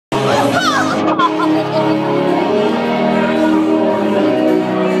You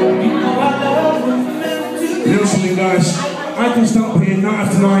know something, guys? I can stand up here night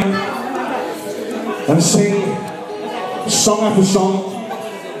after night and sing song after song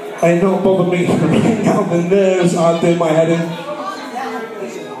and it don't bother me right now. The nerves are doing my head in.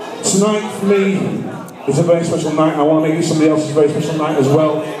 Tonight for me is a very special night. I want to make it somebody else's very special night as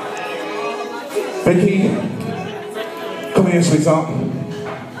well. Vicky, come here, sweetheart.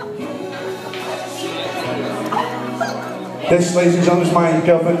 This, ladies and gentlemen, is my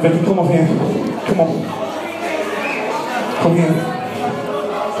girlfriend, Vicky. Come up here. Come on. Come here.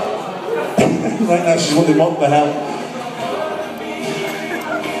 Right now she's wondering what the hell.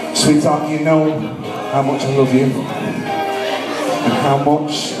 Sweetheart, you know how much I love you and how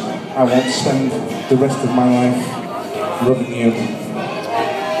much I want to spend the rest of my life loving you.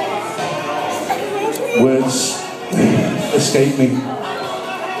 Words escape me.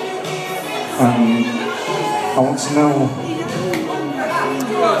 I want to know,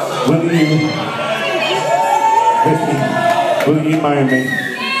 will you, Vicky, will you marry me?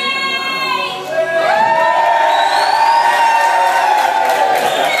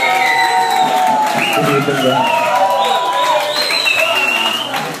 Give me a finger.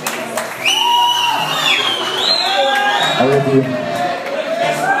 I love you.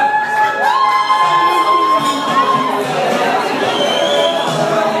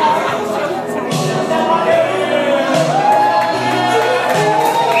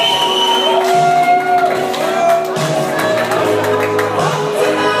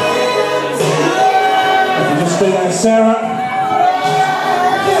 Stay there, Sarah.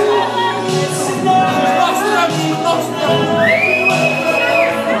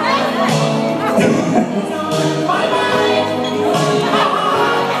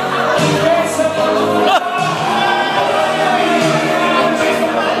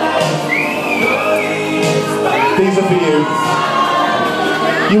 These are for you.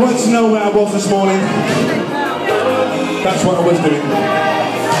 You want to know where I was this morning? That's what I was doing.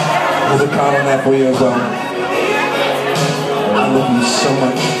 There's a card on there for you as well. I love you so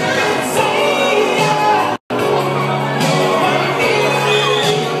much.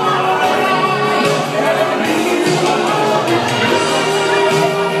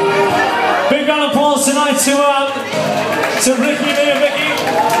 Big round of applause tonight to Ricky and Vicky.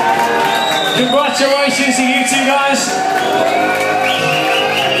 Congratulations to you two guys.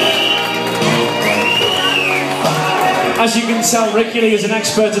 As you can tell, Ricky Lee is an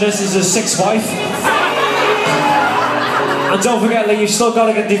expert at this. He's a sixth wife. And don't forget, Lee, you've still got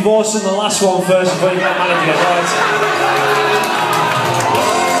to get divorced in the last one first before you get married again, right?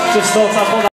 Just thought I'd put that